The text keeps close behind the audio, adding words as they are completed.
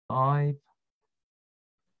5.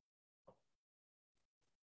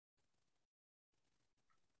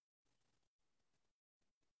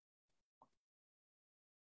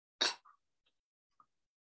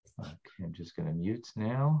 Okay, I'm just going to mute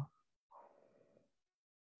now.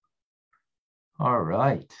 All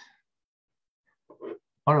right.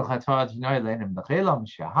 L'chaim,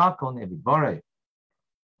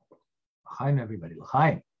 everybody.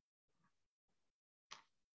 L'chaim.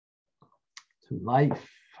 To life.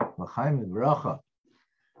 L'chaim and bracha.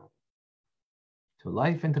 To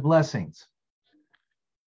life and to blessings.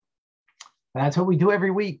 That's what we do every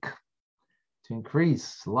week. To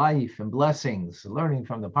increase life and blessings, learning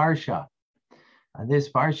from the Parsha. And this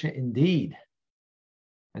Parsha, indeed,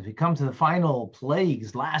 as we come to the final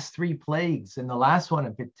plagues, last 3 plagues, and the last one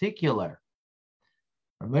in particular,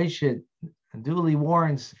 Moshe duly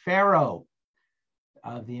warns Pharaoh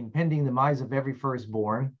of the impending demise of every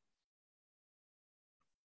firstborn.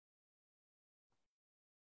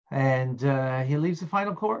 And he leaves the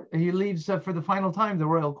final court. He leaves for the final time the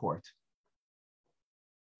royal court.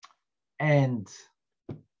 And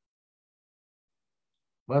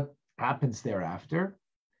what happens thereafter?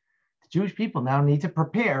 The Jewish people now need to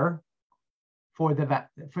prepare for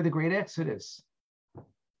the great Exodus.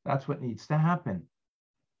 That's what needs to happen.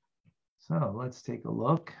 So let's take a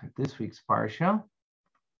look at this week's Parsha.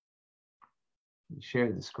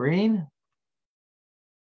 Share the screen.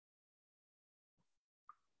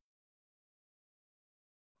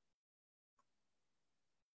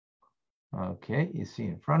 Okay, you see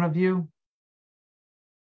in front of you.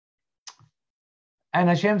 And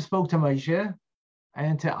Hashem spoke to Moshe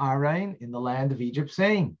and to Aaron in the land of Egypt,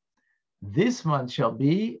 saying, this month shall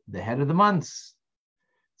be the head of the months.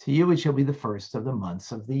 To you it shall be the first of the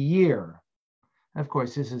months of the year. And of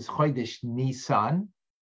course, this is Chodesh Nisan,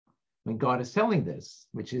 when God is telling this,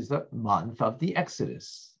 which is the month of the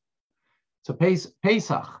Exodus. So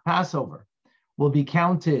Pesach, Passover, will be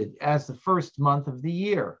counted as the first month of the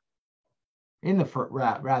year. In the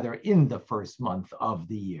first month of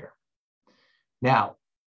the year. Now,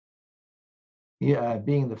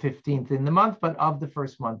 being the 15th in the month, but of the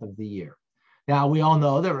first month of the year. Now, we all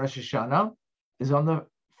know that Rosh Hashanah is on the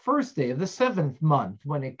first day of the 7th month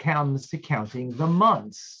when it comes to counting the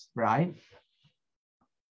months, right?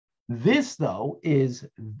 This, though, is,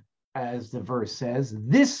 as the verse says,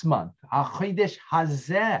 this month, HaChodesh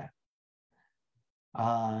Hazeh,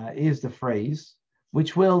 is the phrase,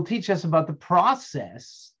 which will teach us about the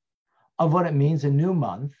process of what it means, a new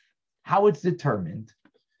month, how it's determined,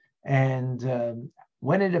 and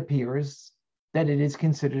when it appears that it is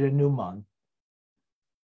considered a new month.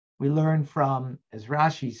 We learn from, as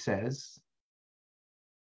Rashi says,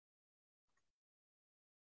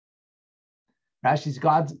 Rashi's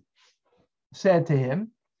God said to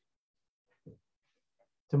him,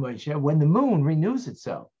 to Moshe, when the moon renews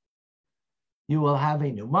itself, you will have a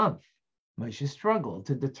new month. Moshe struggled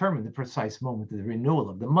to determine the precise moment of the renewal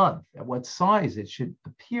of the month, at what size it should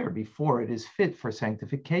appear before it is fit for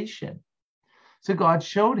sanctification. So God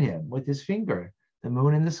showed him with his finger the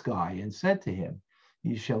moon in the sky and said to him,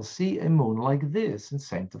 you shall see a moon like this and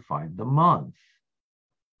sanctify the month.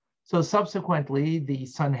 So subsequently, the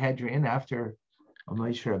Sanhedrin, after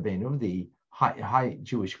Moshe Rabbeinu, the high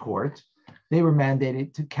Jewish court, they were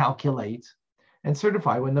mandated to calculate and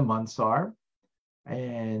certify when the months are.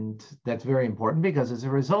 And that's very important because as a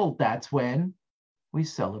result, that's when we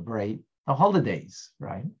celebrate the holidays,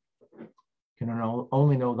 right? You can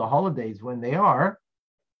only know the holidays when they are,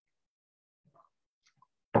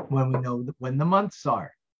 when we know when the months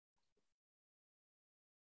are.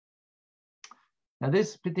 Now,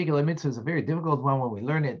 this particular mitzvah is a very difficult one when we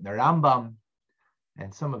learn it in the Rambam,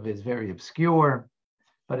 and some of it is very obscure,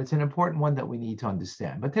 but it's an important one that we need to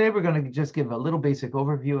understand. But today we're going to just give a little basic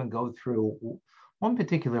overview and go through one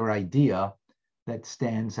particular idea that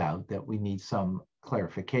stands out that we need some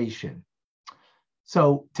clarification.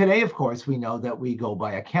 So today, of course, we know that we go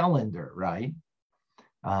by a calendar, right?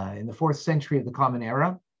 In the 4th century of the Common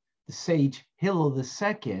Era, the sage Hillel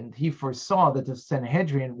II, he foresaw that the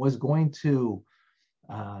Sanhedrin was going to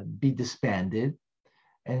be disbanded,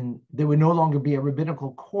 and there would no longer be a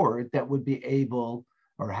rabbinical court that would be able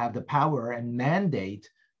or have the power and mandate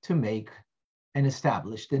to make and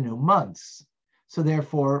establish the new months. So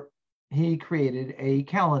therefore, he created a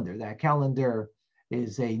calendar. That calendar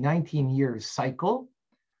is a 19-year cycle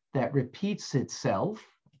that repeats itself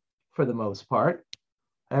for the most part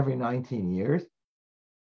every 19 years,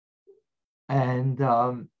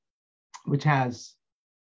 and which has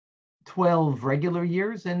 12 regular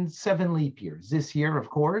years and 7 leap years. This year, of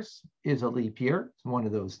course, is a leap year. It's one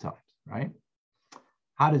of those times, right?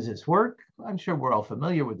 How does this work? I'm sure we're all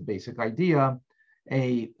familiar with the basic idea.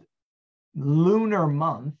 A lunar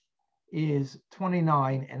month is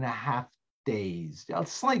 29 and a half days,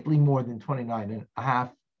 slightly more than 29 and a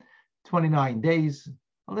half, 29 days,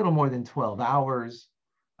 a little more than 12 hours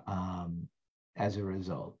as a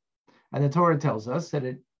result. And the Torah tells us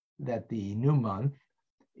that the new month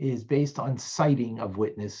is based on citing of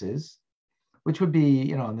witnesses, which would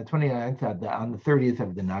be, on the 29th, on the 30th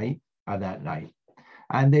of the night, that night.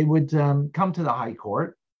 And they would come to the high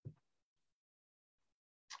court.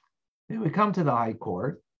 They would come to the high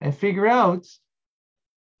court and figure out,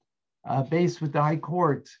 based with the high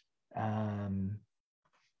court, when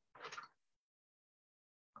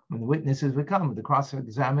the witnesses would come with the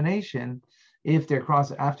cross-examination, if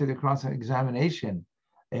after the cross-examination,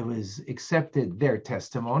 it was accepted their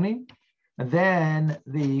testimony, then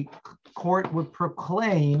the court would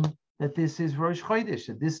proclaim that this is Rosh Chodesh,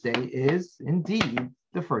 that this day is indeed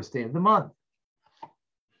the first day of the month.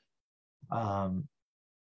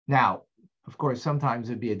 Now, of course, sometimes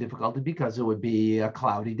it'd be a difficulty because it would be a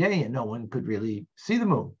cloudy day and no one could really see the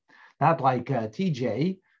moon. Not like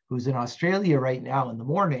TJ, who's in Australia right now in the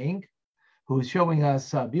morning, who's showing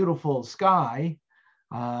us a beautiful sky.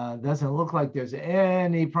 Doesn't look like there's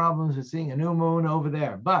any problems with seeing a new moon over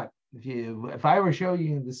there. But if I were showing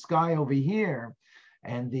you the sky over here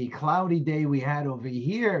and the cloudy day we had over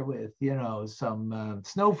here with, some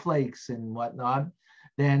snowflakes and whatnot,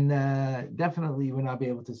 then definitely you would not be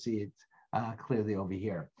able to see it clearly over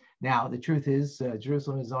here. Now, the truth is,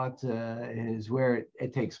 Jerusalem is where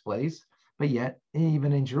it takes place, but yet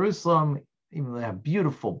even in Jerusalem, even they have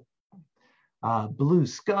beautiful blue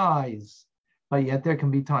skies, but yet there can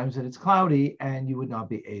be times that it's cloudy and you would not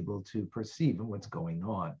be able to perceive what's going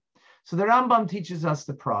on. So the Rambam teaches us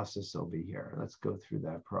the process over here. Let's go through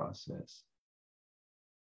that process.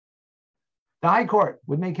 The High Court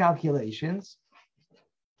would make calculations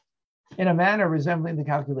in a manner resembling the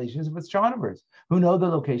calculations of astronomers who know the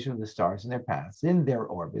location of the stars and their paths in their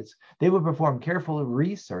orbits. They would perform careful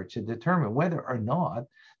research to determine whether or not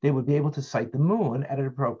they would be able to sight the moon at an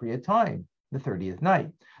appropriate time, the 30th night.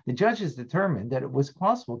 The judges determined that it was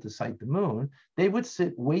possible to sight the moon. They would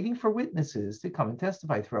sit waiting for witnesses to come and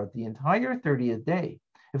testify throughout the entire 30th day.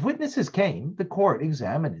 If witnesses came, the court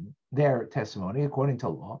examined their testimony according to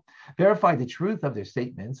law, verified the truth of their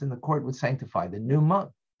statements, and the court would sanctify the new month.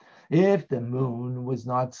 If the moon was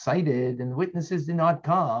not sighted and witnesses did not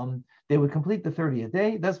come, they would complete the 30th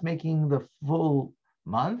day, thus making the full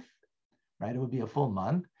month, right? It would be a full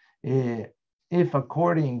month. If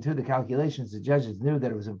according to the calculations, the judges knew that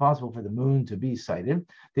it was impossible for the moon to be sighted,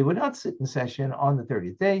 they would not sit in session on the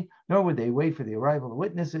 30th day, nor would they wait for the arrival of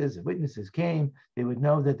witnesses. If witnesses came, they would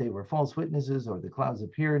know that they were false witnesses or the clouds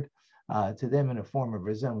appeared to them in a form of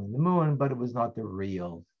resembling the moon, but it was not the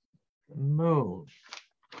real moon.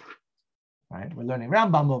 Right? We're learning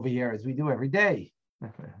Rambam over here as we do every day.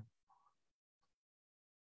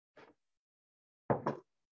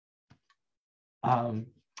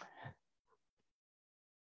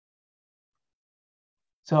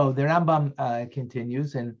 So the Rambam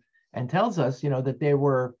continues and tells us, that there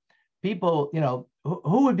were people,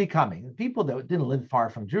 who would be coming? People that didn't live far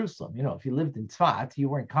from Jerusalem. If you lived in Tzfat, you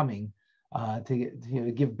weren't coming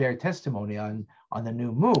to bear testimony on the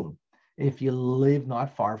new moon. If you live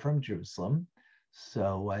not far from Jerusalem,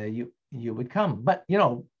 so you would come. But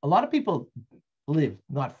a lot of people live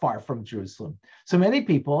not far from Jerusalem. So many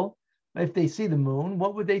people, if they see the moon,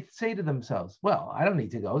 what would they say to themselves? Well, I don't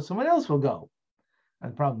need to go. Someone else will go.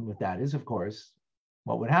 And the problem with that is, of course,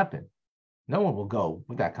 what would happen? No one will go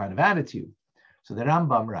with that kind of attitude. So the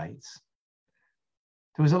Rambam writes,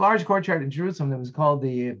 there was a large courtyard in Jerusalem that was called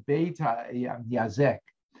the Beit Yazek.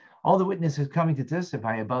 All the witnesses coming to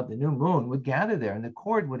testify about the new moon would gather there, and the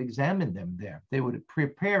court would examine them there. They would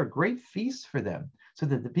prepare great feasts for them, so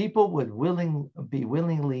that the people would be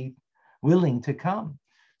willing to come.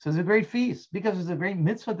 So it's a great feast because it's a great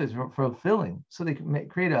mitzvah that's fulfilling. So they can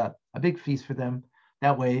create a big feast for them.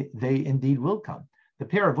 That way, they indeed will come. The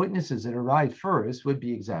pair of witnesses that arrived first would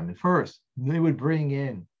be examined first. They would bring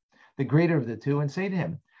in the greater of the two and say to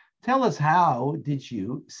him, "Tell us, how did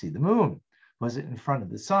you see the moon? Was it in front of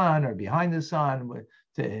the sun or behind the sun,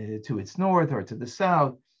 to its north or to the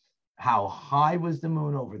south? How high was the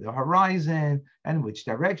moon over the horizon, and which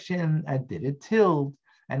direction did it tilt?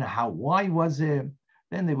 And how wide was it?"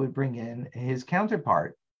 Then they would bring in his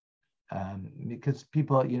counterpart, because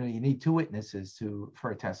people, you need two witnesses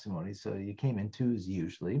for a testimony, so you came in twos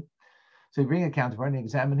usually. So you bring a counterpart and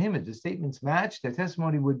examine him. If the statements matched, their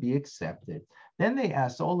testimony would be accepted. Then they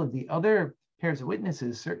asked all of the other pairs of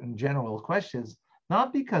witnesses certain general questions,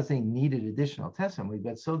 not because they needed additional testimony,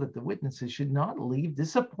 but so that the witnesses should not leave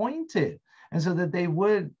disappointed, and so that they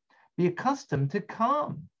would be accustomed to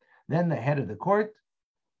come. Then the head of the court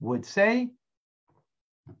would say,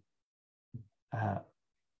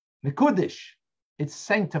 Mekudesh, it's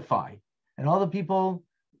sanctified. And all the people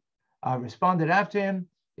responded after him,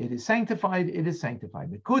 it is sanctified, it is sanctified.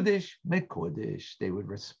 Mekudesh, Mekudesh, they would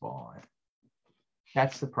respond.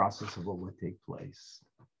 That's the process of what would take place.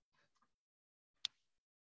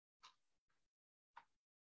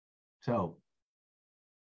 So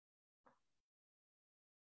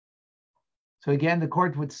again, the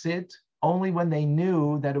court would sit only when they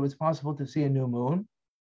knew that it was possible to see a new moon,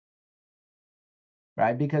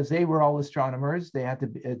 right? Because they were all astronomers. They had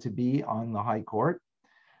to be on the high court.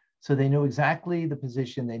 So they knew exactly the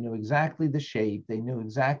position. They knew exactly the shape. They knew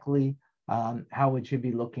exactly how it should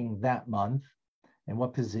be looking that month and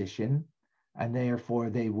what position. And therefore,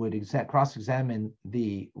 they would cross-examine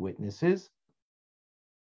the witnesses.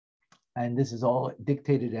 And this is all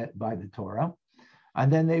dictated by the Torah.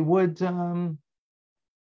 And then they would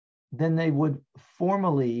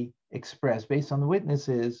formally express, based on the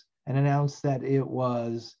witnesses, and announce that it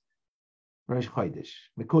was Rosh Chodesh,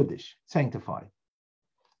 Mekudesh, sanctified.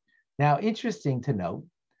 Now, interesting to note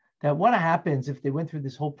that what happens if they went through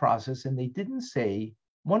this whole process and they didn't say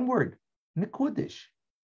one word, Mekudesh,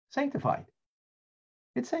 sanctified.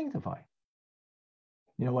 It's sanctified.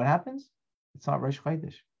 You know what happens? It's not Rosh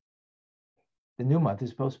Chodesh. The new month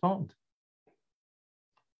is postponed.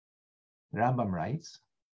 The Rambam writes,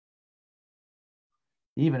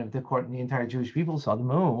 even if the court and the entire Jewish people saw the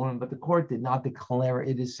moon, but the court did not declare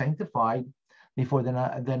it is sanctified before the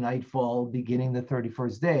nightfall beginning the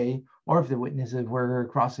 31st day, or if the witnesses were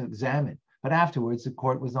cross-examined. But afterwards, the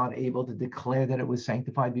court was not able to declare that it was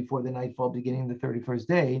sanctified before the nightfall beginning the 31st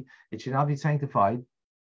day. It should not be sanctified,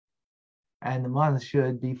 and the month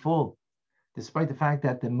should be full, despite the fact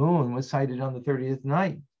that the moon was sighted on the 30th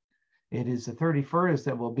night. It is the 31st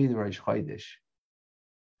that will be the Rosh Chodesh.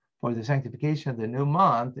 For the sanctification of the new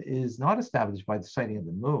month is not established by the sighting of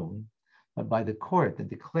the moon, but by the court that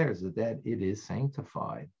declares that it is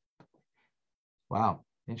sanctified. Wow,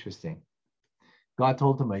 interesting. God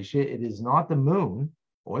told to Moshe, it is not the moon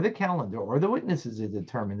or the calendar or the witnesses that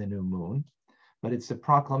determine the new moon, but it's the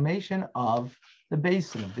proclamation of the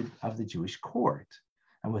basin of the Jewish court.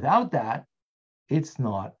 And without that, it's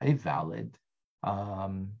not a valid,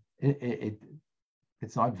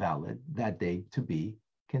 it's not valid that day to be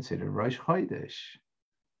considered Rosh Chodesh.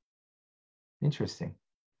 Interesting.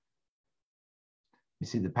 You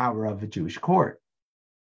see the power of a Jewish court,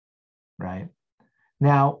 right?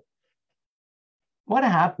 Now, what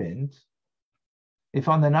happened if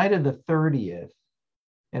on the night of the 30th,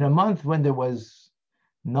 in a month when there was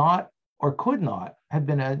not or could not have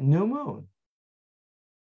been a new moon?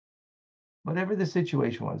 Whatever the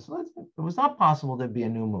situation was, it was not possible to be a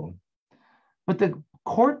new moon. But the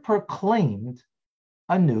court proclaimed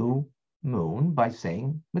a new moon by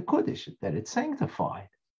saying Mekudesh, that it's sanctified.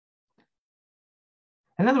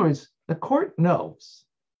 In other words, the court knows,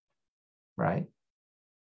 right?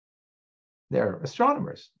 They're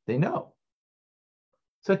astronomers, they know.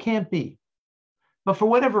 So it can't be. But for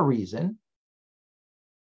whatever reason,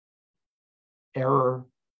 error,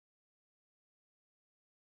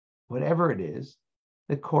 whatever it is,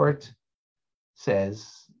 the court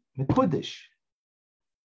says Mekudesh.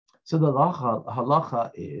 So the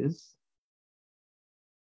halacha is,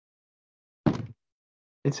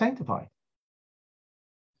 it's sanctified.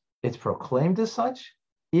 It's proclaimed as such.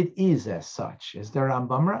 It is as such, as the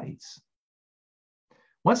Rambam writes.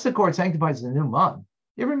 Once the court sanctifies the new month,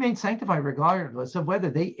 it remains sanctified regardless of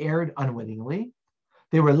whether they erred unwittingly,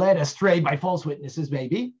 they were led astray by false witnesses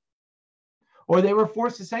maybe, or they were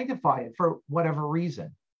forced to sanctify it for whatever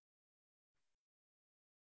reason.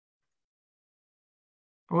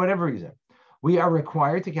 For whatever reason. We are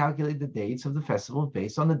required to calculate the dates of the festival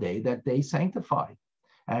based on the day that they sanctified,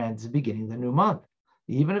 and it's the beginning of the new month.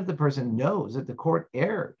 Even if the person knows that the court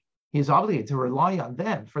erred, he is obligated to rely on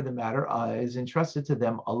them for the matter is entrusted to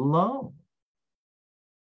them alone.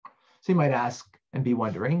 So you might ask and be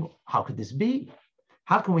wondering, how could this be?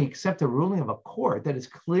 How can we accept a ruling of a court that has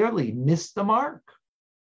clearly missed the mark?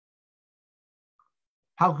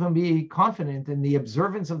 How can we be confident in the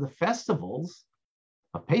observance of the festivals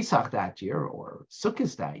of Pesach that year or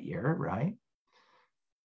Sukkot that year, right?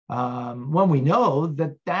 When we know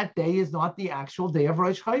that that day is not the actual day of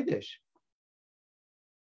Rosh Chodesh.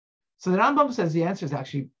 So the Rambam says the answer is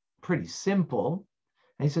actually pretty simple.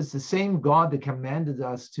 And he says the same God that commanded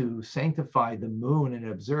us to sanctify the moon and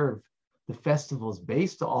observe the festivals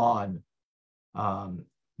based on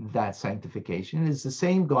that sanctification is the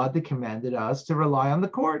same God that commanded us to rely on the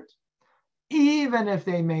court, even if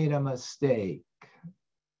they made a mistake,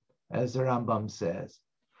 as the Rambam says.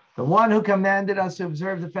 The one who commanded us to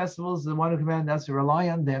observe the festivals is the one who commanded us to rely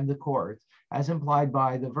on them, the court, as implied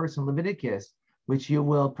by the verse in Leviticus, which you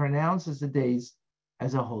will pronounce as the days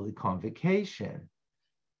as a holy convocation.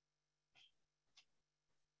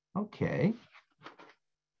 Okay.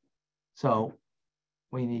 So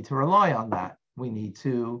we need to rely on that. We need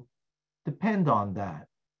to depend on that.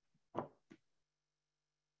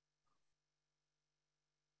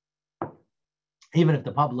 Even if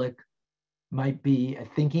the public might be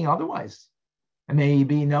thinking otherwise, and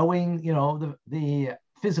maybe knowing, the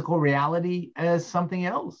physical reality as something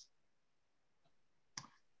else.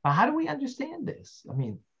 But how do we understand this? I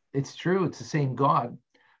mean, it's true, it's the same God,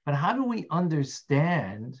 but how do we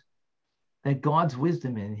understand that God's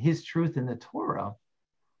wisdom and his truth in the Torah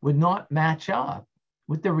would not match up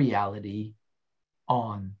with the reality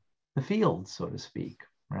on the field, so to speak,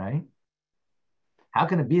 right? How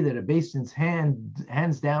can it be that a Beis Din's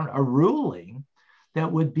hands down a ruling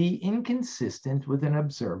that would be inconsistent with an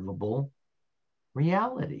observable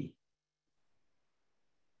reality?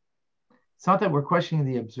 It's not that we're questioning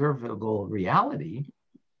the observable reality,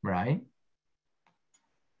 right?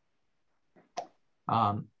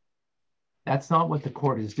 That's not what the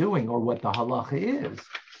court is doing or what the halacha is,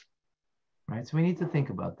 right? So we need to think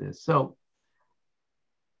about this. So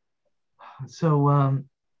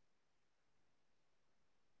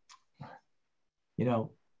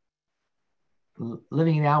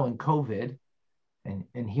living now in COVID,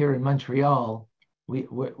 and here in Montreal, we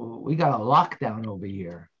got a lockdown over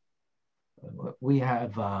here. We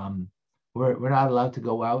have we're not allowed to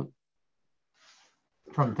go out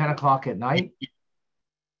from 10 o'clock at night.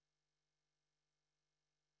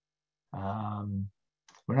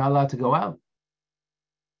 We're not allowed to go out.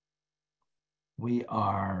 We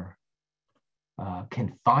are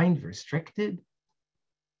confined, restricted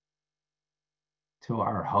to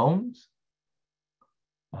our homes.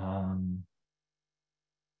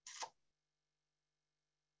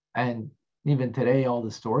 And even today, all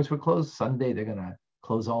the stores were closed. Sunday, they're going to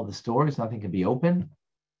close all the stores. Nothing can be open.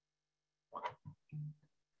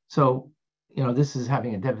 So, this is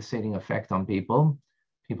having a devastating effect on people.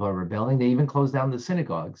 People are rebelling. They even closed down the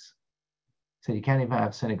synagogues. So you can't even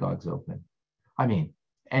have synagogues open. I mean,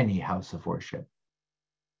 any house of worship.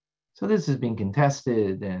 So this is being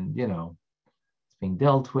contested and, it's being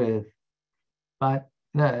dealt with. But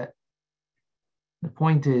the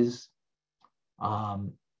point is,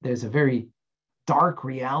 there's a very dark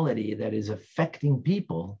reality that is affecting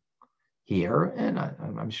people here, and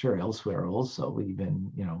I'm sure elsewhere also,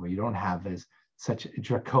 even, where you don't have such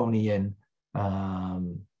draconian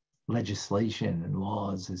legislation and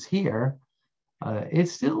laws as here,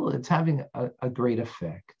 it's having a great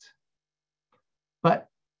effect. But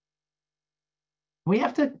we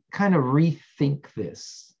have to kind of rethink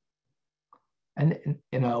this. And,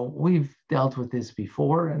 we've dealt with this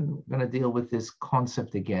before, and we're going to deal with this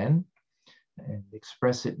concept again and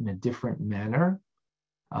express it in a different manner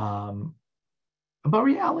about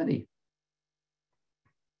reality.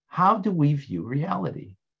 How do we view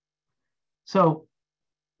reality? So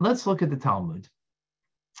let's look at the Talmud.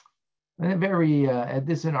 And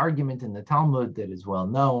this is an argument in the Talmud that is well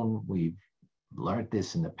known. We've learned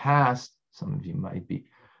this in the past. Some of you might be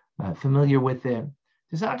familiar with it.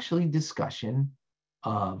 There's actually discussion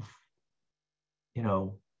of,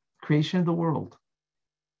 creation of the world.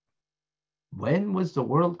 When was the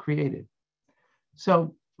world created?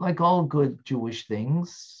 So, like all good Jewish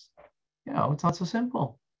things, it's not so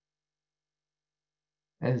simple.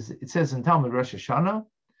 As it says in Talmud Rosh Hashanah,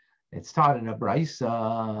 it's taught in a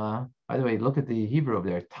brisa. By the way, look at the Hebrew over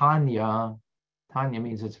there. Tanya. Tanya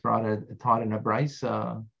means it's taught in a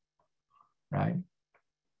brisa, right?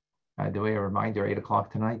 By the way, a reminder, 8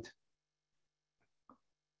 o'clock tonight.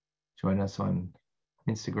 Join us on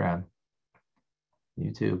Instagram,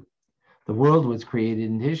 YouTube. The world was created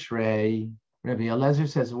in Tishrei. Rabbi Eliezer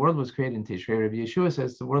says the world was created in Tishrei. Rabbi Yeshua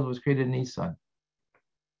says the world was created in Nisan.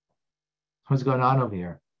 What's going on over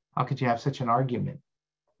here? How could you have such an argument?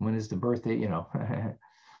 When is the birthday? The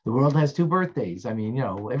world has 2 birthdays. I mean,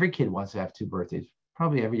 every kid wants to have 2 birthdays.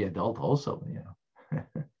 Probably every adult also,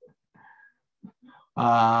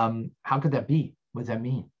 How could that be? What does that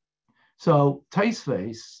mean? So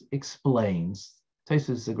Tosfos explains, Tosfos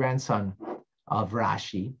is the grandson of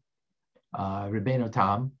Rashi, Rabbeinu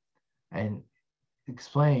Tam, and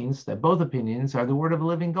explains that both opinions are the word of a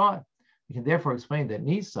living God. We can therefore explain that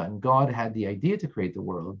Nisan, God had the idea to create the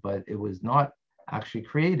world, but it was not actually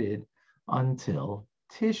created until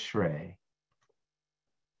Tishrei.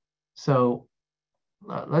 So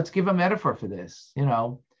let's give a metaphor for this.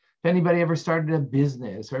 If anybody ever started a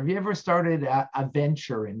business, or if you ever started a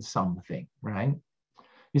venture in something, right?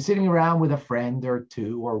 You're sitting around with a friend or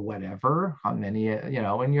two or whatever, how many,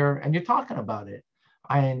 and you're talking about it.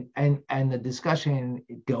 And the discussion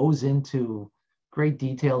goes into great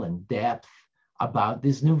detail and depth about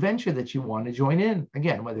this new venture that you want to join in.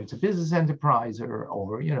 Again, whether it's a business enterprise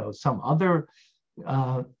or some other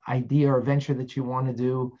idea or venture that you want to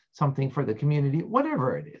do, something for the community,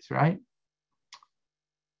 whatever it is, right?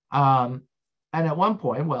 And at one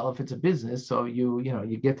point, well, if it's a business, so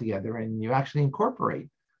you get together and you actually incorporate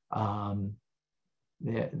the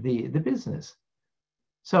business.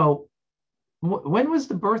 So when was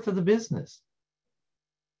the birth of the business?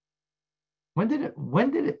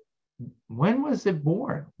 When was it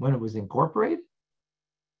born? When it was incorporated?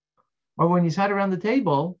 Or when you sat around the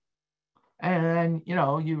table and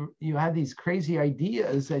you had these crazy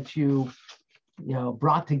ideas that you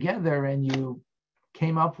brought together and you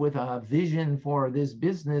came up with a vision for this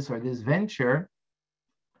business or this venture.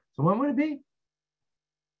 So when would it be?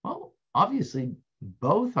 Well, obviously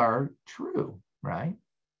both are true, right?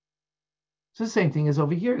 So the same thing is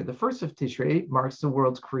over here. The first of Tishrei marks the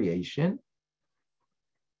world's creation.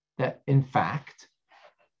 That in fact,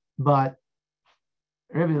 but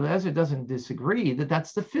Rabbi Eliezer doesn't disagree that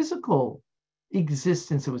that's the physical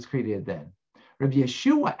existence that was created then. Rabbi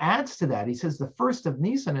Yeshua adds to that. He says the first of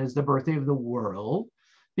Nisan is the birthday of the world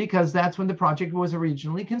because that's when the project was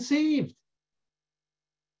originally conceived.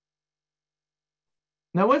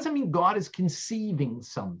 Now, what does it mean God is conceiving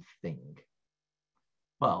something?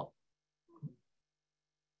 Well,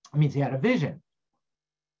 it means he had a vision.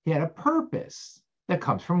 He had a purpose that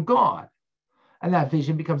comes from God. And that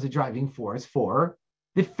vision becomes a driving force for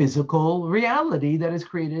the physical reality that is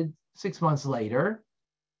created 6 months later.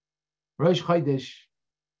 Rosh Chodesh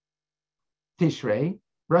Tishrei,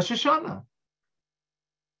 Rosh Hashanah,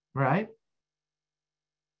 right?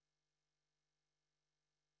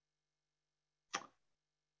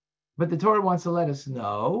 But the Torah wants to let us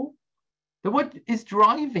know that what is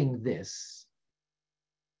driving this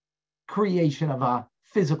creation of a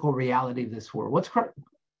physical reality of this world?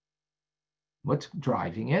 What's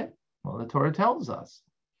driving it? Well, the Torah tells us.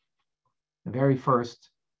 The very first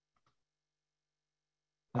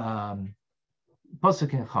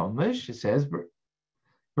pasuk in Chumash, it says,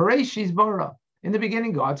 "Bereshis bara." In the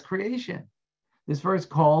beginning, God's creation. This verse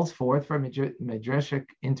calls forth for midrashic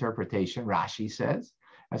interpretation. Rashi says,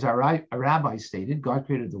 as our rabbi stated, God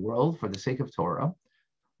created the world for the sake of Torah,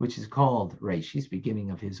 which is called Reshis, beginning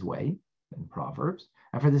of his way, in Proverbs,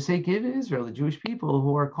 and for the sake of Israel, the Jewish people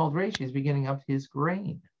who are called Reshis, beginning of his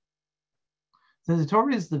grain. So the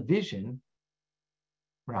Torah is the vision,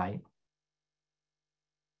 right,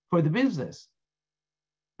 for the business,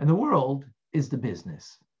 and the world is the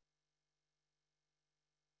business,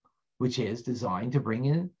 which is designed to bring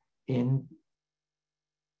in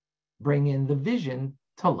the vision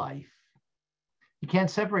to life. You can't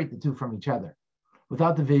separate the two from each other.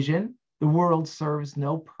 Without the vision, the world serves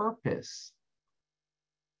no purpose.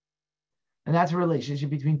 And that's a relationship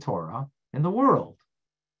between Torah and the world.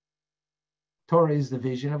 Torah is the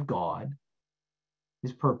vision of God,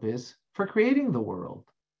 his purpose for creating the world.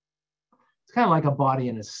 It's kind of like a body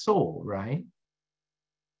and a soul, right?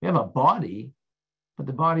 We have a body, but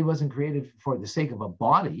the body wasn't created for the sake of a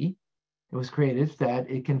body. It was created that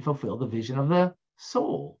it can fulfill the vision of the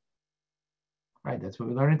soul, right? That's what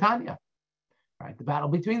we learn in Tanya, right? The battle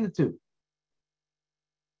between the two.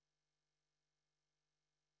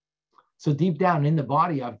 So deep down in the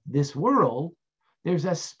body of this world, there's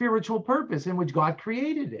a spiritual purpose in which God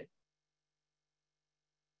created it.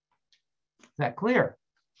 Is that clear?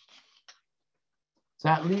 So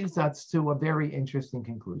that leads us to a very interesting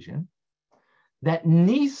conclusion that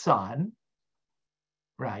Nisan,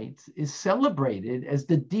 right, is celebrated as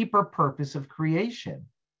the deeper purpose of creation,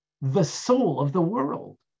 the soul of the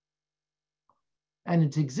world. And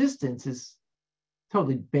its existence is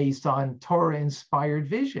totally based on Torah-inspired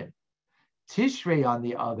vision. Tishrei, on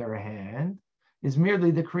the other hand, is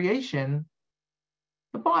merely the creation,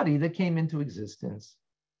 the body that came into existence.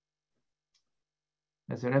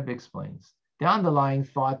 As the Rabbi explains, the underlying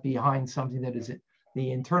thought behind something that is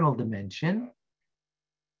the internal dimension,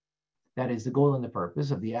 that is the goal and the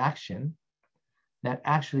purpose of the action, that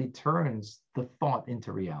actually turns the thought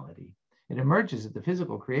into reality. It emerges that the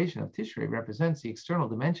physical creation of Tishrei represents the external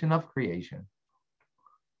dimension of creation,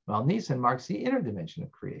 while Nisan marks the inner dimension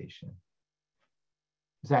of creation.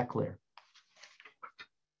 Is that clear?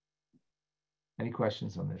 Any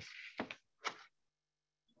questions on this?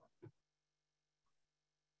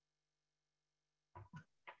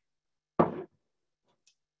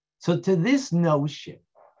 So to this notion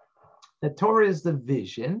that Torah is the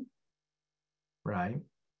vision, right?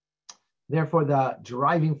 Therefore, the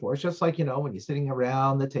driving force, just like, when you're sitting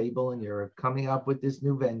around the table and you're coming up with this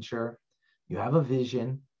new venture, you have a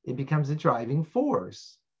vision, it becomes a driving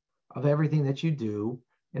force of everything that you do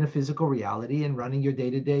in a physical reality and running your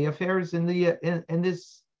day-to-day affairs in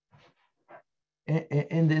this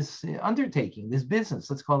undertaking, this business.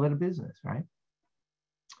 Let's call it a business, right?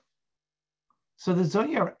 So the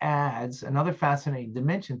Zohar adds another fascinating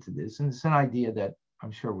dimension to this, and it's an idea that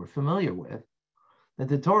I'm sure we're familiar with, that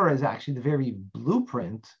the Torah is actually the very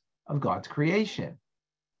blueprint of God's creation.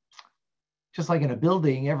 Just like in a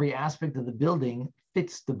building, every aspect of the building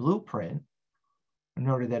fits the blueprint in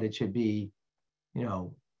order that it should be,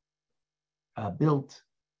 built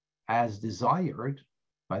as desired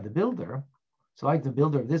by the builder. So like the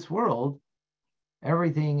builder of this world,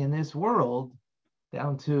 everything in this world,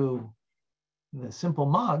 down to the simple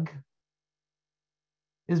mug,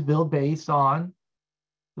 is built based on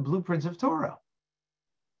the blueprints of Torah,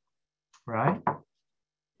 right?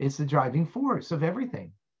 It's the driving force of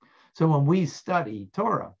everything. So when we study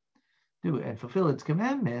Torah, do and fulfill its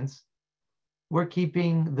commandments, we're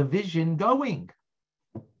keeping the vision going,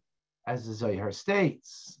 as the Zohar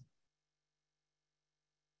states.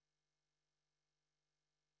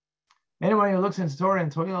 Anyone who looks into Torah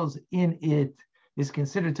and toils in it is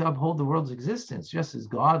considered to uphold the world's existence, just as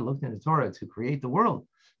God looked into Torah to create the world.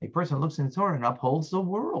 A person looks into Torah and upholds the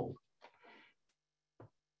world.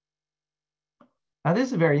 Now,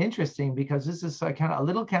 this is very interesting because this is kind of a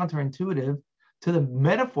little counterintuitive to the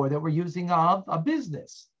metaphor that we're using of a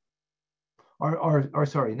business, or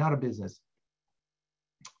sorry, not a business.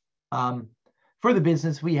 For the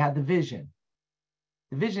business, we had the vision.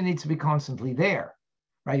 The vision needs to be constantly there,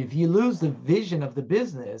 right? If you lose the vision of the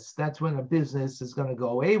business, that's when a business is going to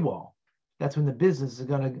go AWOL. That's when the business is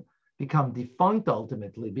going to become defunct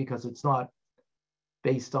ultimately, because it's not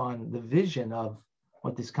based on the vision of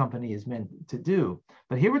what this company is meant to do.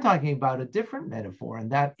 But here we're talking about a different metaphor, and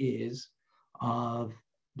that is of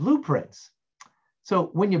blueprints.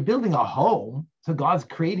 So when you're building a home, so God's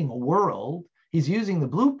creating a world, he's using the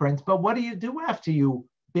blueprints, but what do you do after you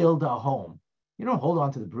build a home? You don't hold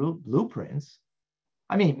on to the blueprints.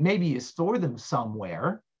 I mean, maybe you store them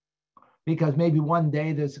somewhere, because maybe one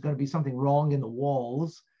day there's going to be something wrong in the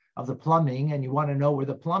walls of the plumbing, and you want to know where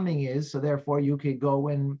the plumbing is, so therefore you could go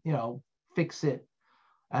and, fix it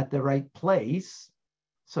at the right place.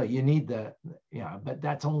 So you need but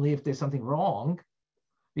that's only if there's something wrong.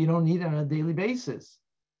 You don't need it on a daily basis.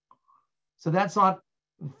 So that's not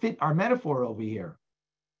fit our metaphor over here,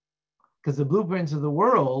 because the blueprints of the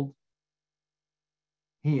world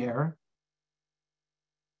here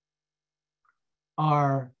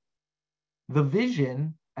are the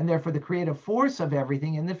vision, and therefore the creative force of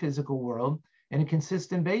everything in the physical world in a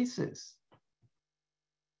consistent basis.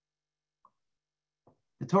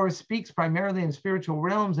 The Torah speaks primarily in spiritual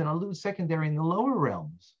realms and alludes secondary in the lower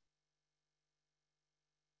realms.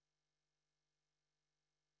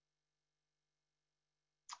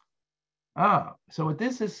 So what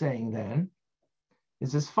this is saying then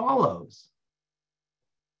is as follows.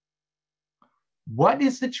 What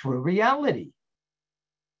is the true reality?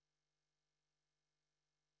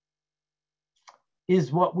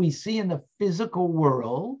 Is what we see in the physical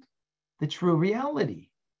world the true reality?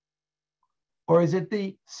 Or is it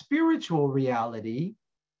the spiritual reality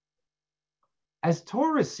as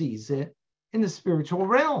Torah sees it in the spiritual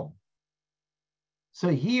realm? So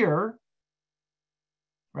here,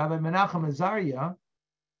 Rabbi Menachem Azariah,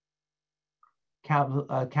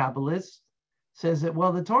 Kabbalist, says that,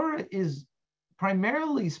 well, the Torah is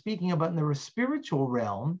primarily speaking about in the spiritual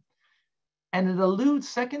realm, and it alludes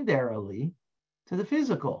secondarily to the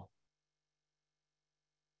physical.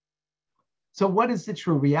 So what is the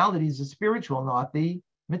true reality? Is the spiritual, not the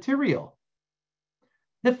material.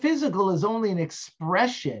 The physical is only an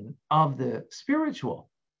expression of the spiritual,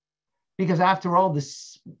 because after all,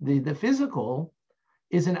 the physical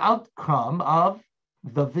is an outcome of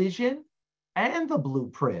the vision and the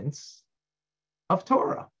blueprints of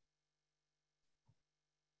Torah.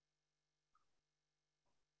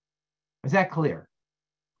 Is that clear?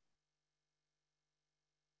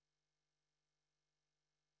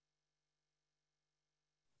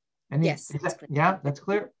 Yes. That's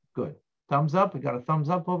clear? Good. Thumbs up. We got a thumbs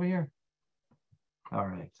up over here. All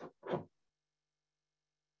right.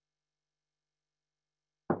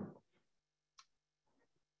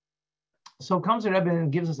 So comes the Rebbe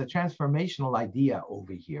and gives us a transformational idea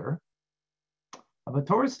over here of a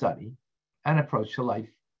Torah study and approach to life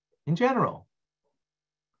in general.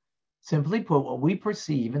 Simply put, what we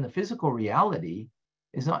perceive in the physical reality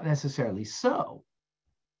is not necessarily so.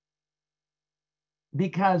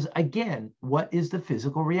 Because again, what is the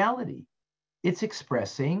physical reality? It's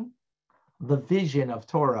expressing the vision of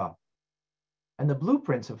Torah and the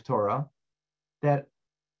blueprints of Torah that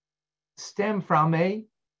stem from a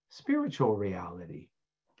spiritual reality.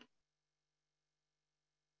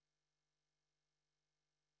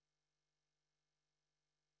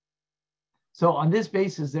 So on this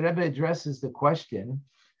basis, the Rebbe addresses the question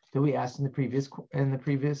that we asked in the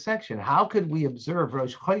previous section. How could we observe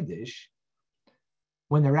Rosh Chodesh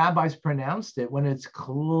when the rabbis pronounced it, when it's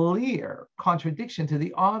clear contradiction to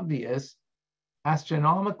the obvious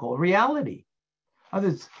astronomical reality?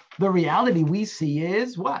 The reality we see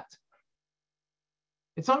is what?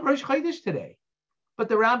 It's not Rosh Chodesh today, but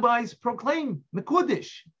the rabbis proclaim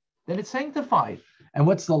Mekudesh, that it's sanctified. And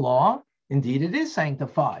what's the law? Indeed, it is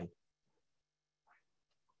sanctified.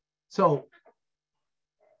 So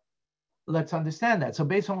let's understand that. So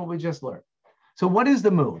based on what we just learned. So what is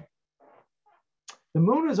the moon? The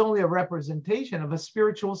moon is only a representation of a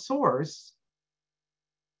spiritual source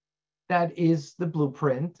that is the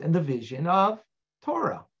blueprint and the vision of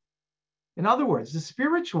Torah. In other words, the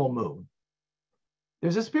spiritual moon.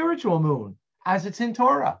 There's a spiritual moon as it's in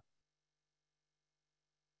Torah.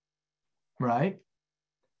 Right?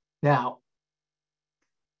 Now,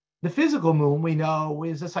 the physical moon, we know,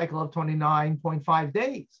 is a cycle of 29.5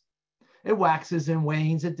 days. It waxes and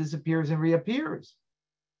wanes, it disappears and reappears.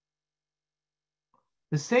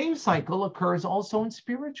 The same cycle occurs also in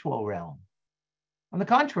spiritual realm. On the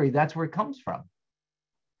contrary, that's where it comes from.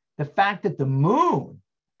 The fact that the moon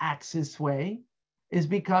acts this way is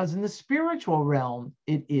because in the spiritual realm,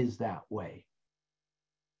 it is that way.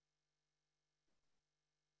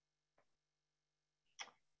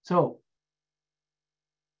 So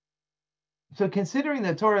considering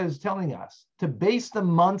that Torah is telling us to base the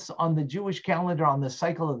months on the Jewish calendar on the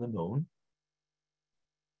cycle of the moon,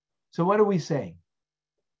 so what are we saying?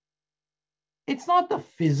 It's not the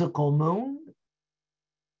physical moon.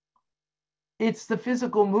 It's the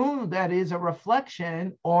physical moon that is a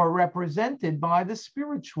reflection or represented by the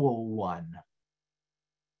spiritual one.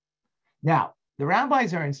 Now, the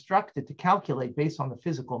rabbis are instructed to calculate based on the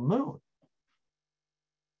physical moon,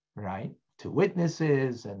 right? 2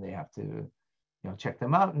 witnesses, and they have to check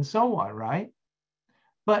them out and so on, right?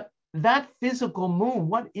 But that physical moon,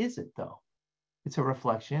 what is it though? It's a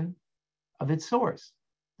reflection of its source,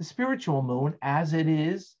 the spiritual moon as it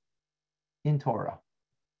is in Torah,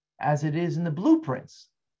 as it is in the blueprints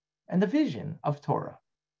and the vision of Torah.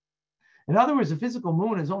 In other words, the physical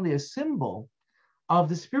moon is only a symbol of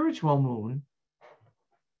the spiritual moon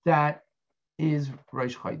that is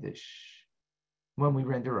Rosh Chodesh, when we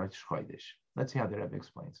render Rosh Chodesh. Let's see how the Rebbe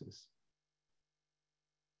explains this.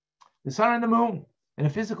 The sun and the moon, in a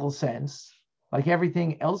physical sense, like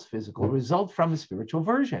everything else physical, result from a spiritual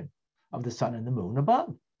version of the sun and the moon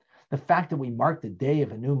above. The fact that we mark the day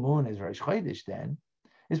of a new moon as Rosh Chodesh then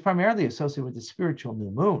is primarily associated with the spiritual new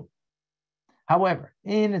moon. However,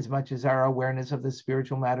 in as much as our awareness of the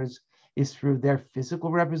spiritual matters is through their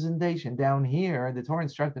physical representation, down here, the Torah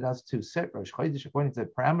instructed us to set Rosh Chodesh according to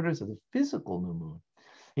the parameters of the physical new moon,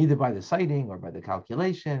 either by the sighting or by the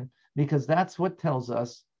calculation, because that's what tells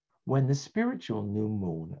us when the spiritual new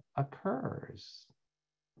moon occurs,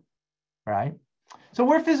 right? So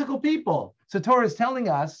we're physical people. So Torah is telling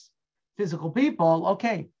us, physical people,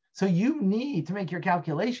 okay, so you need to make your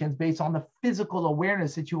calculations based on the physical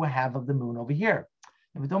awareness that you have of the moon over here.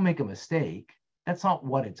 But don't make a mistake. That's not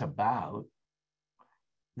what it's about.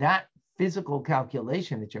 That physical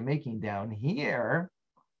calculation that you're making down here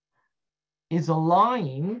is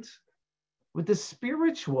aligned with the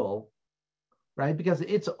spiritual, right? Because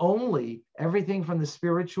it's only everything from the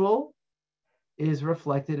spiritual is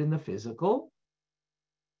reflected in the physical.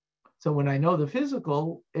 So when I know the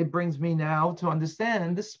physical, it brings me now to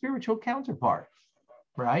understand the spiritual counterpart,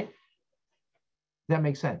 right? That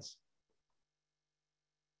makes sense.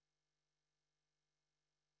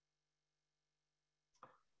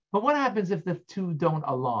 But what happens if the two don't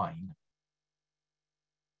align?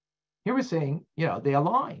 Here we're saying, they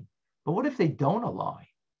align. But what if they don't align?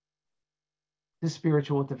 The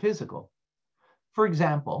spiritual with the physical. For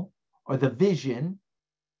example, or the vision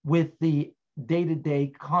with the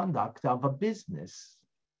day-to-day conduct of a business.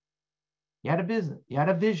 You had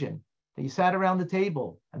a vision that you sat around the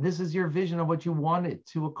table, and this is your vision of what you wanted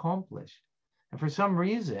to accomplish. And for some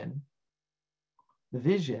reason, the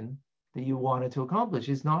vision that you wanted to accomplish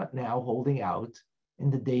is not now holding out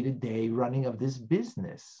in the day-to-day running of this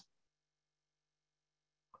business.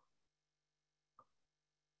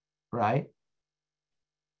 Right?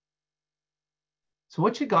 So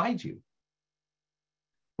what should guide you?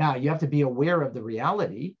 Now, you have to be aware of the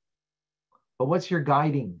reality, but what's your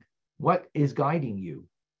guiding? What is guiding you?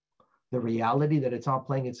 The reality that it's all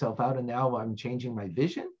playing itself out and now I'm changing my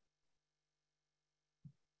vision?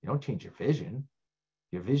 You don't change your vision.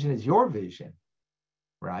 Your vision is your vision,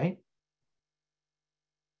 right?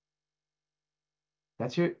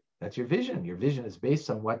 That's your vision. Your vision is based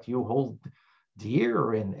on what you hold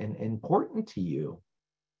dear and important to you.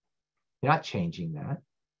 You're not changing that.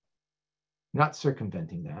 You're not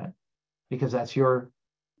circumventing that, because that's your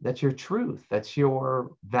truth. That's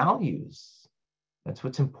your values. That's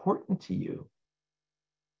what's important to you.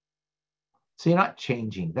 So you're not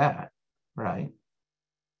changing that, right?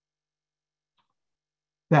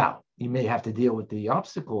 Now, you may have to deal with the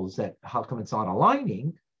obstacles that how come it's not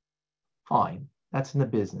aligning. Fine, that's in the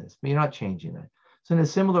business, but you're not changing that. So in a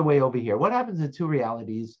similar way over here, what happens if two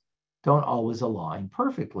realities don't always align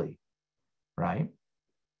perfectly, right?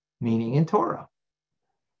 Meaning in Torah.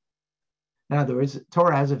 In other words,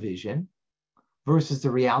 Torah has a vision versus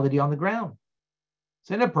the reality on the ground.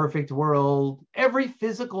 So in a perfect world, every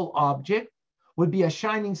physical object would be a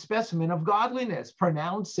shining specimen of godliness,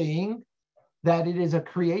 pronouncing that it is a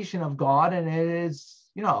creation of God and it is,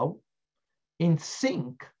 in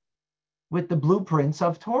sync with the blueprints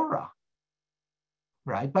of Torah,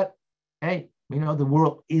 right? But hey, we know the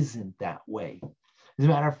world isn't that way. As a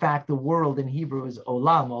matter of fact, the world in Hebrew is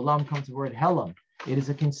olam. Olam comes from the word helam. It is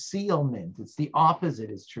a concealment. It's the opposite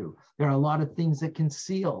is true. There are a lot of things that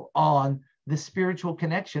conceal on the spiritual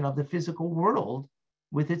connection of the physical world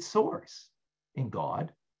with its source in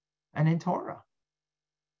God and in Torah.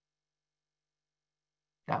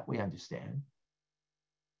 That we understand.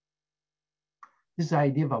 This is the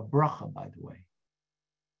idea of a bracha, by the way.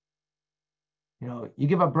 You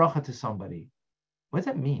give a bracha to somebody. What does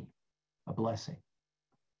that mean? A blessing.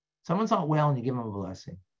 Someone's not well and you give them a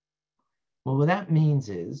blessing. Well, what that means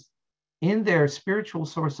is, in their spiritual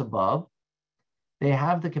source above, they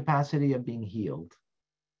have the capacity of being healed.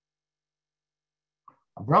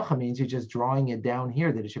 A bracha means you're just drawing it down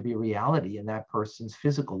here, that it should be a reality in that person's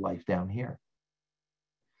physical life down here.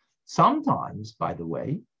 Sometimes, by the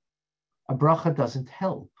way, a bracha doesn't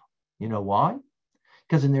help. You know why?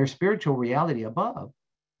 Because in their spiritual reality above,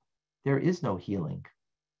 there is no healing.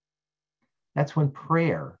 That's when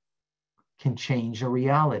prayer can change a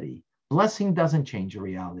reality. Blessing doesn't change a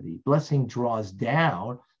reality. Blessing draws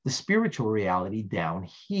down the spiritual reality down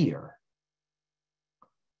here.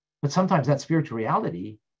 But sometimes that spiritual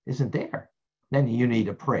reality isn't there. Then you need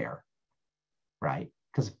a prayer, right?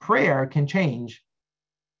 Because prayer can change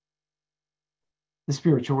the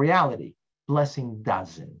spiritual reality. Blessing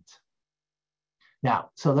doesn't. Now,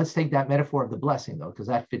 so let's take that metaphor of the blessing, though, because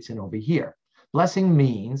that fits in over here. Blessing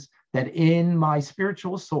means that in my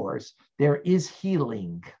spiritual source, there is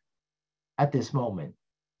healing at this moment.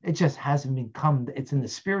 It just hasn't it's in the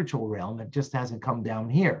spiritual realm. It just hasn't come down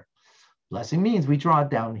here. Blessing means we draw it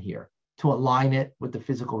down here to align it with the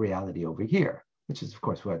physical reality over here, which is, of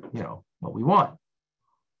course, what we want.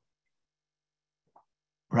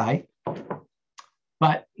 Right?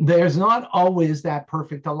 But there's not always that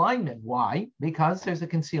perfect alignment. Why? Because there's a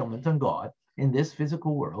concealment on God in this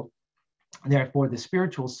physical world. Therefore, the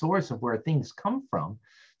spiritual source of where things come from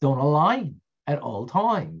don't align at all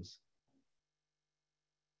times.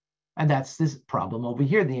 And that's this problem over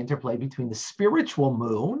here, the interplay between the spiritual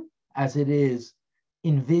moon, as it is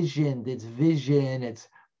envisioned, its vision, its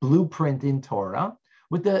blueprint in Torah,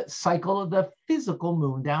 with the cycle of the physical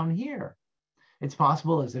moon down here. It's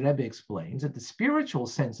possible, as the Rabbi explains, that the spiritual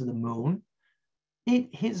sense of the moon,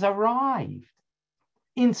 it has arrived.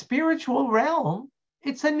 In spiritual realm,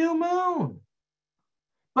 it's a new moon.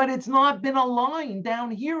 But it's not been aligned down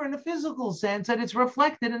here in a physical sense that it's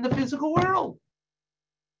reflected in the physical world.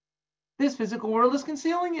 This physical world is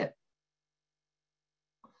concealing it.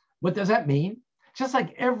 What does that mean? Just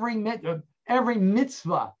like every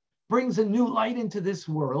mitzvah brings a new light into this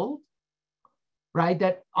world, right?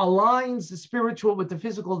 That aligns the spiritual with the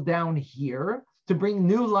physical down here to bring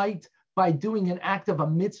new light by doing an act of a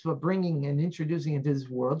mitzvah, bringing and introducing into this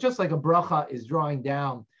world, just like a bracha is drawing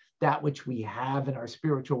down that which we have in our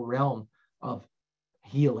spiritual realm of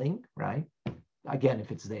healing, right? Again,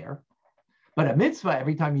 if it's there. But a mitzvah,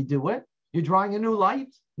 every time you do it, you're drawing a new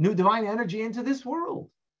light, new divine energy into this world.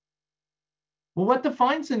 Well, what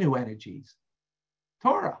defines the new energies?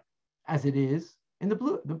 Torah, as it is in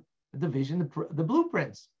the vision, the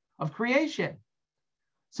blueprints of creation.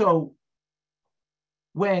 So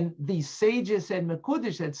when these sages said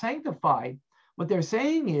Mekudesh, said sanctified, what they're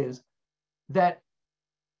saying is that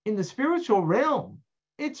in the spiritual realm,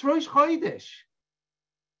 it's Rosh Chodesh.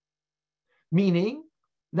 Meaning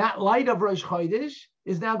that light of Rosh Chodesh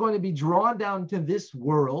is now going to be drawn down to this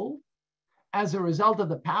world as a result of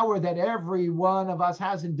the power that every one of us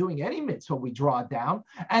has in doing any mitzvah, we draw it down.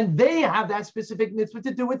 And they have that specific mitzvah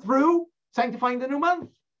to do it through sanctifying the new month,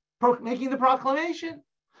 making the proclamation.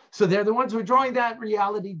 So they're the ones who are drawing that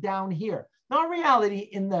reality down here. Not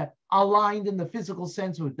reality aligned in the physical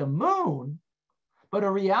sense with the moon, but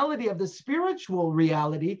a reality of the spiritual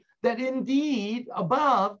reality that indeed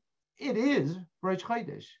above it is Rosh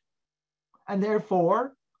Chodesh. And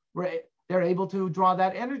therefore, they're able to draw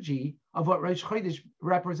that energy of what Rosh Chodesh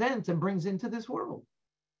represents and brings into this world.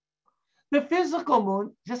 The physical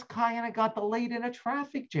moon just kind of got delayed in a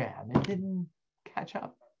traffic jam. It didn't catch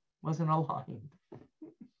up, wasn't aligned.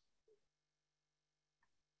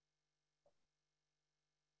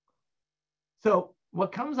 So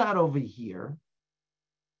what comes out over here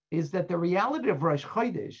is that the reality of Rosh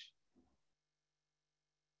Chodesh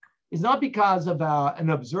is not because of an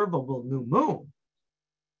observable new moon.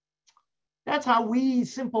 That's how we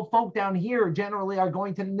simple folk down here generally are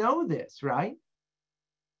going to know this, right?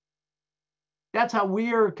 That's how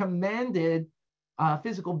we're commanded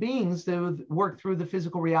physical beings to work through the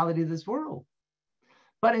physical reality of this world.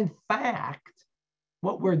 But in fact,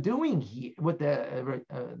 what we're doing here, what the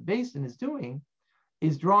Basin is doing,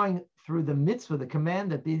 is drawing through the mitzvah, the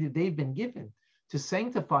command that they've been given to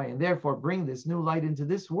sanctify and therefore bring this new light into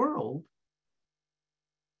this world.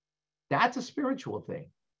 That's a spiritual thing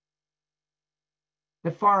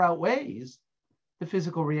that far outweighs the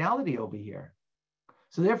physical reality over here.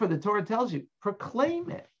 So therefore, the Torah tells you, proclaim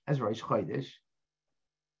it as Rosh Chodesh,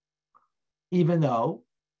 even though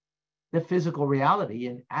the physical reality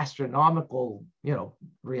and astronomical,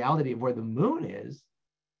 reality of where the moon is,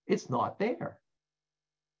 it's not there.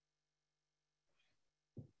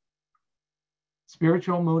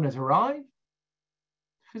 Spiritual moon has arrived.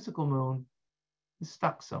 Physical moon is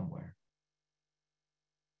stuck somewhere.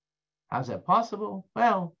 How's that possible?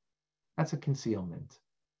 Well, that's a concealment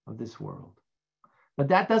of this world. But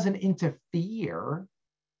that doesn't interfere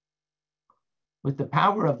with the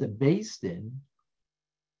power of the Basin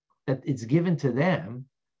that it's given to them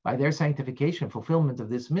by their sanctification, fulfillment of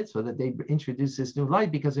this mitzvah, that they introduce this new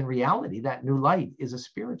light, because in reality, that new light is a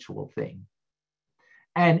spiritual thing.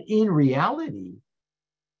 And in reality,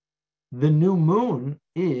 the new moon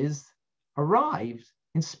is arrived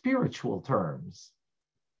in spiritual terms,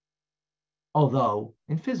 although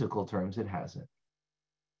in physical terms it hasn't.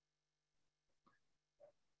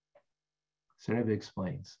 So Rabbi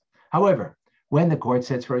explains. However, when the court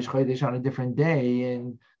sets Rosh Chodesh on a different day,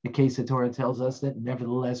 in the case the Torah tells us that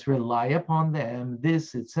nevertheless rely upon them,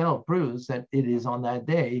 this itself proves that it is on that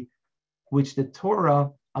day which the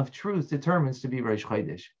Torah of truth determines to be Rosh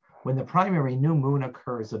Chodesh, when the primary new moon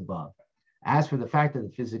occurs above. As for the fact that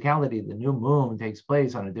the physicality of the new moon takes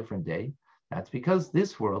place on a different day, that's because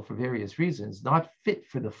this world, for various reasons, not fit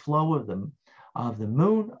for the flow of the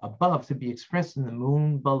moon above to be expressed in the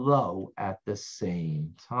moon below at the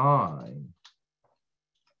same time.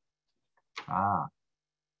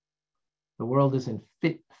 The world isn't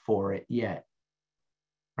fit for it yet,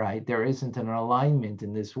 right? There isn't an alignment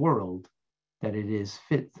in this world that it is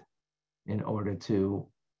fit in order to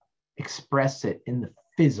express it in the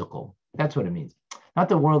physical. That's what it means. Not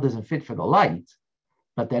the world isn't fit for the light,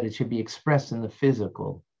 but that it should be expressed in the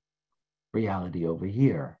physical reality over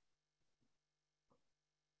here.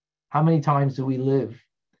 How many times do we live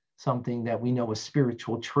something that we know is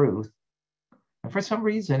spiritual truth, and for some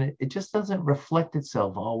reason, it just doesn't reflect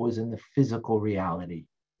itself always in the physical reality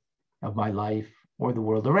of my life or the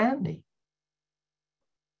world around me,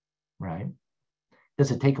 right? Does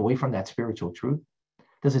it take away from that spiritual truth?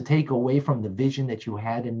 Does it take away from the vision that you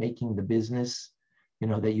had in making the business,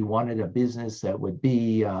 that you wanted a business that would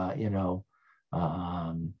be,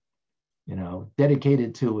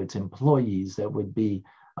 dedicated to its employees, that would be,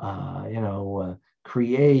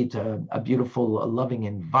 create a beautiful, loving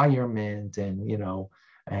environment, and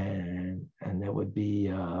that would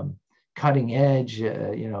be cutting edge,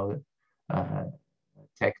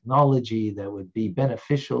 technology that would be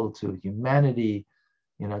beneficial to humanity,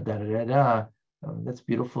 that's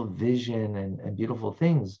beautiful vision and beautiful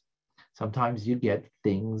things. Sometimes you get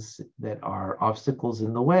things that are obstacles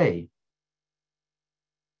in the way.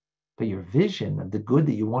 But your vision of the good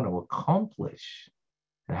that you want to accomplish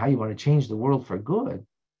and how you want to change the world for good,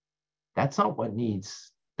 that's not what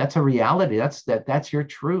needs. That's a reality. That's your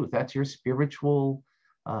truth. That's your spiritual,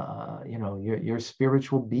 your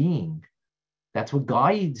spiritual being. That's what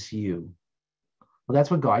guides you. Well,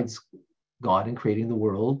 that's what guides God in creating the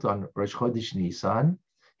world on Rosh Chodesh Nisan,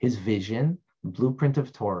 his vision, the blueprint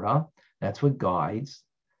of Torah. That's what guides.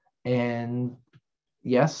 And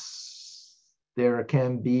yes, there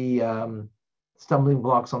can be stumbling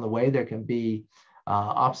blocks on the way. There can be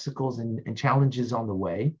obstacles and challenges on the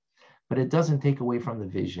way, but it doesn't take away from the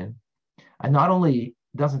vision. And not only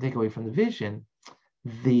doesn't take away from the vision,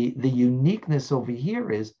 the uniqueness over here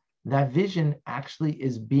is that vision actually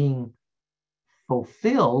is being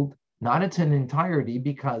fulfilled, not in its entirety,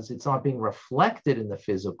 because it's not being reflected in the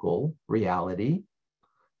physical reality,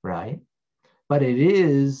 right? But it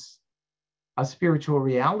is a spiritual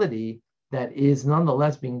reality that is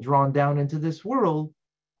nonetheless being drawn down into this world,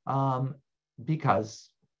 because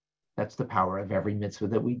that's the power of every mitzvah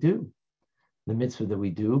that we do. The mitzvah that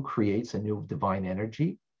we do creates a new divine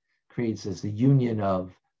energy, creates as the union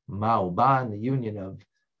of Ma'uban, the union of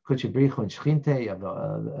Kuchibrichu and Shchinte, of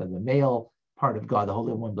the male part of God, the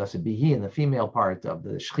Holy One, blessed be He, and the female part of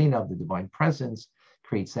the Shechina, of the divine presence,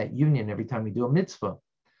 creates that union every time we do a mitzvah.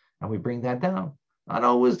 And we bring that down. Not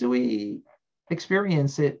always do we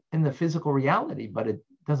experience it in the physical reality, but it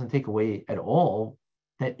doesn't take away at all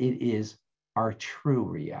that it is our true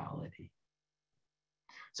reality.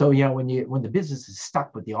 So, when the business is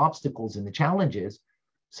stuck with the obstacles and the challenges,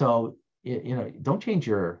 so, don't change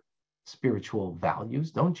your spiritual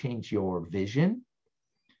values, don't change your vision.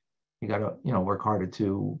 You got to, work harder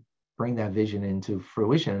to bring that vision into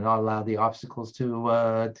fruition and not allow the obstacles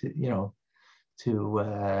to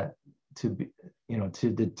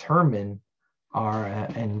determine our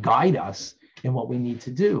and guide us in what we need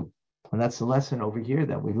to do. And that's the lesson over here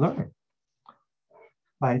that we learn.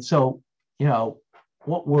 Right. So,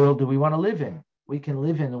 what world do we want to live in? We can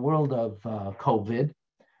live in the world of COVID,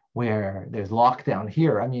 where there's lockdown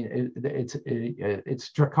here. I mean,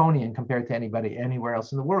 it's draconian compared to anywhere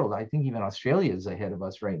else in the world. I think even Australia is ahead of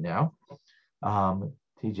us right now.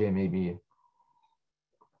 TJ, maybe,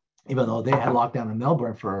 even though they had lockdown in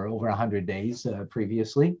Melbourne for over 100 days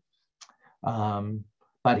previously.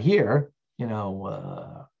 But here,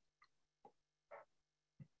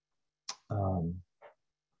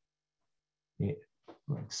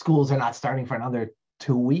 schools are not starting for another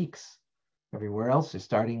 2 weeks. Everywhere else is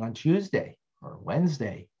starting on Tuesday or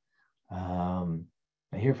Wednesday.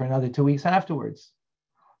 Here for another 2 weeks afterwards.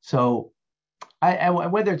 So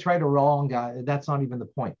whether it's right or wrong, that's not even the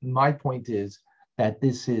point. My point is that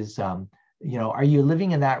this is, are you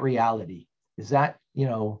living in that reality? Is that,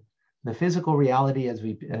 the physical reality as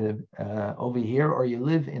we over here, or you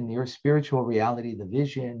live in your spiritual reality, the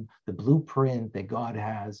vision, the blueprint that God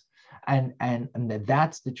has, and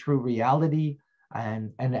that's the true reality.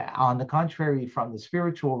 And on the contrary, from the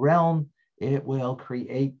spiritual realm, it will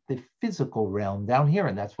create the physical realm down here.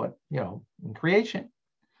 And that's what, in creation,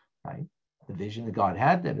 right? The vision that God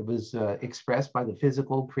had, that it was expressed by the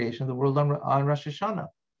physical creation of the world on Rosh Hashanah.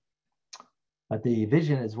 But the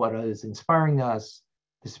vision is what is inspiring us.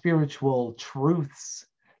 The spiritual truths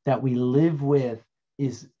that we live with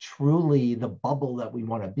is truly the bubble that we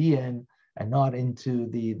want to be in, and not into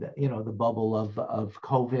the bubble of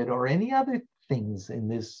COVID or any other things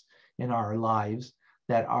in our lives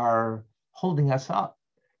that are holding us up,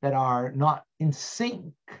 that are not in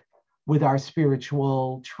sync with our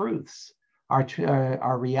spiritual truths,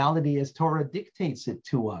 our reality as Torah dictates it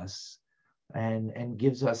to us, and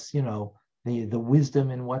gives us, the wisdom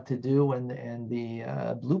in what to do and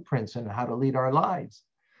the blueprints and how to lead our lives.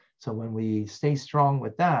 So when we stay strong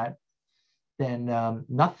with that, then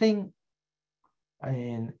nothing,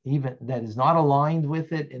 even that is not aligned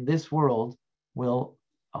with it in this world will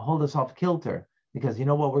hold us off kilter. Because you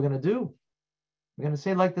know what we're going to do? We're going to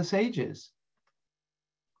say like the sages,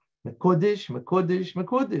 Mekudish, Mekudish,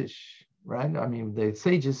 Mekudish, right? I mean, the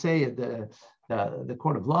sages say at the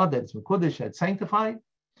court of law that it's Mekudish, that's sanctified.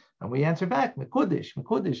 And we answer back, Mekudish,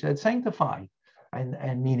 Mekudish, that's sanctified.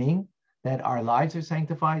 And meaning that our lives are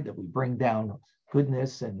sanctified, that we bring down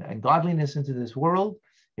goodness and godliness into this world,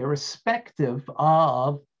 irrespective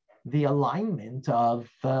of the alignment of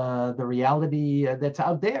the reality that's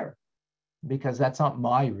out there. Because that's not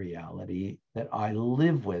my reality that I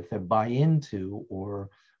live with or buy into or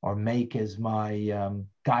make as my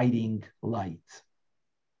guiding light.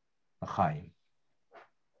 Achaim.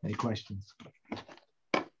 Any questions?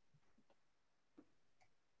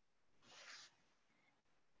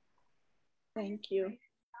 Thank you.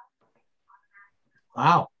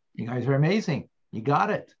 Wow, you guys are amazing. You got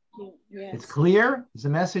it. Yes. It's clear? Is the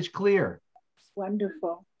message clear?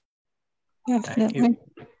 Wonderful. Definitely.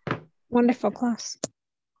 Wonderful class.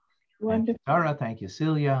 Wonderful. Thank you, Tara. Thank you,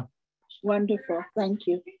 Celia. Wonderful. Thank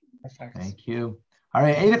you. Thank you. All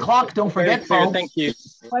right, 8 o'clock. Don't forget, folks. Thank you.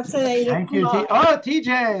 What's at 8 Thank you, o'clock?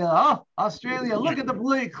 TJ. Oh, Australia. Look at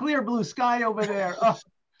the clear blue sky over there. Oh,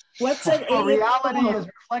 What's at 8 reality o'clock? is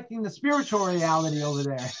reflecting the spiritual reality over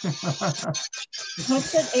there.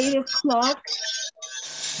 What's at 8 o'clock?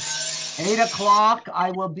 8 o'clock,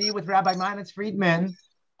 I will be with Rabbi Minus Friedman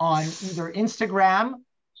on either Instagram,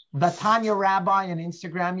 the Tanya Rabbi on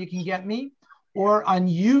Instagram, you can get me, or on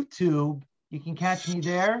YouTube, you can catch me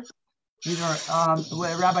there. Either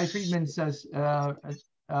Rabbi Friedman says,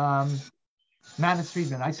 Manus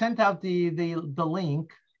Friedman. I sent out the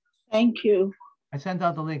link. Thank you. I sent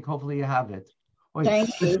out the link. Hopefully you have it. Wait, Thank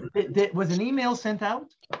you. was an email sent out?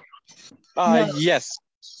 No. Yes.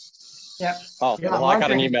 Yeah. Oh, Yeah, well, I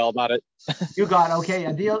got an email about it. You got, okay.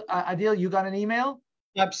 Adil, you got an email?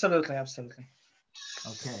 Absolutely, absolutely.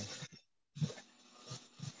 Okay.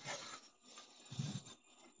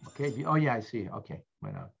 Okay. Oh yeah, I see. Okay.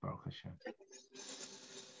 Went out. Baruch Hashem. Thank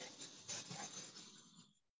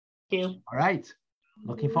you. All right.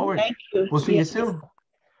 Looking forward. Thank you. We'll see you soon.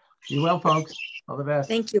 Be well, folks. All the best.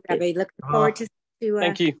 Thank you, Rabbi. Looking forward to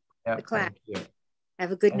Thank you. Yep, the class. thank you.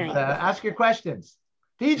 Have a good And, night. ask your questions.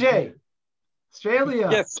 DJ, Australia.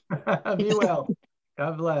 Yes. Be well.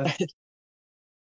 God bless.